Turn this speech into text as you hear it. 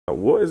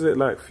What is it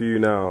like for you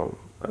now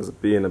as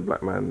being a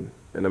black man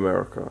in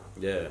America?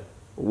 Yeah.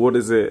 What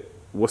is it?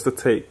 What's the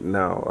take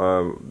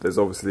now? There's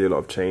obviously a lot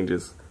of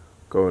changes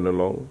going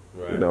along.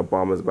 Right. You know,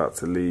 Obama's about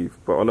to leave,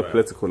 but on the Right.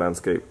 political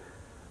landscape,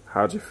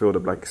 how do you feel the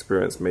black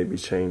experience may be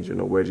changing,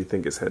 or where do you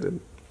think it's headed?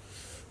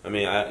 I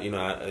mean,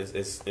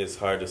 it's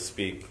hard to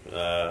speak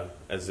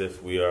as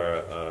if we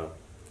are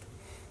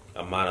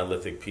a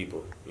monolithic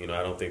people. You know,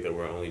 I don't think that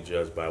we're only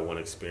judged by one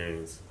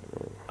experience.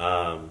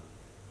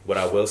 What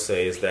I will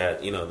say is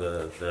that, you know,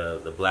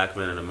 the black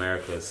man in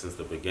America since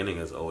the beginning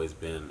has always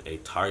been a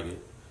target,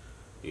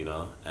 you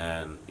know,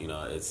 and, you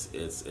know,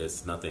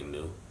 it's nothing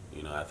new.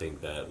 You know, I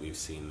think that we've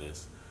seen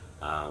this.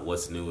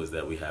 What's new is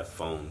that we have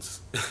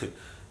phones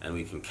and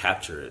we can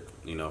capture it,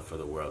 you know, for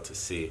the world to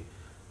see.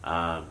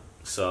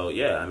 So,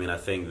 yeah, I mean, I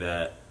think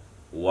that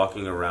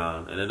walking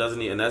around, and it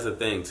doesn't even, and that's the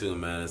thing too,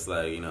 man, it's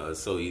like, you know,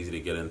 it's so easy to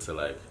get into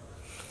like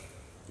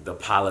the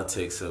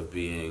politics of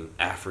being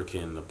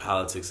African, the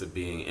politics of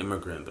being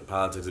immigrant, the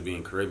politics of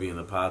being Caribbean,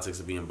 the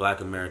politics of being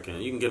black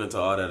American. You can get into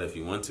all that if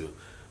you want to.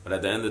 But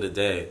at the end of the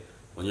day,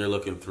 when you're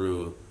looking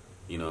through,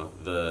 you know,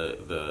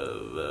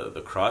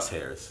 the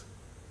crosshairs,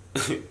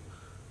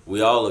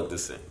 we all look the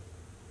same.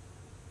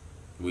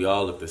 We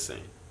all look the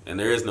same. And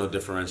there is no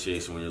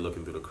differentiation when you're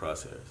looking through the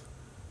crosshairs.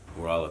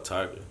 We're all a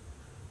target,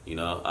 you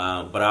know.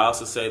 But I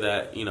also say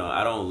that, you know,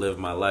 I don't live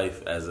my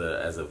life as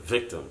a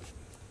victim.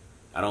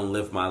 I don't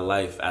live my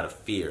life out of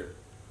fear.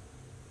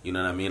 You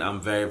know what I mean? I'm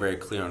very, very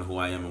clear on who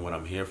I am and what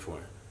I'm here for.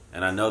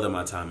 And I know that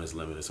my time is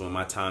limited. So when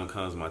my time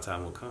comes, my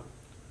time will come.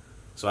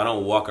 So I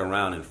don't walk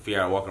around in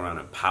fear. I walk around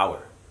in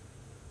power.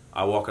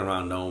 I walk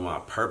around knowing what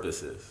my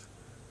purpose is.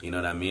 You know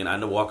what I mean? I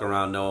walk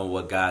around knowing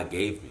what God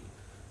gave me.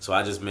 So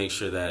I just make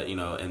sure that, you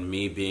know, and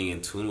me being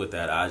in tune with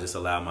that, I just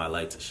allow my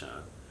light to shine.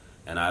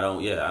 And I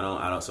don't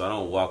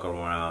walk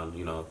around,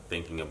 you know,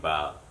 thinking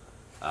about,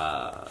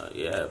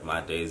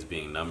 my days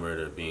being numbered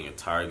or being a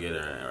target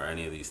or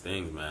any of these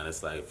things, man.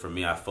 It's like, for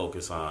me, I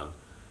focus on,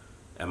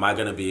 am I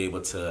going to be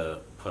able to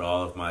put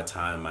all of my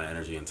time, my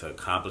energy into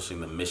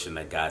accomplishing the mission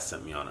that God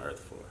sent me on earth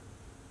for?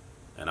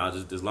 And I'll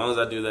just, as long as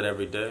I do that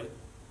every day,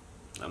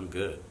 I'm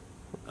good.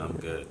 I'm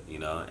good, you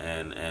know,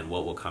 and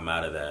what will come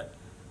out of that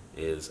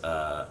is,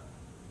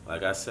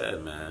 like I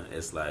said, man,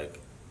 it's like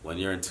when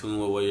you're in tune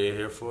with what you're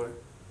here for,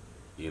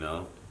 you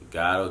know,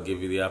 God will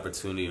give you the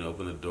opportunity and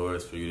open the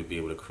doors for you to be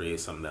able to create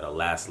something that'll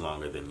last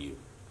longer than you.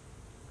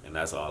 And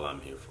that's all I'm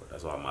here for.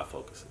 That's all my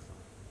focus is on.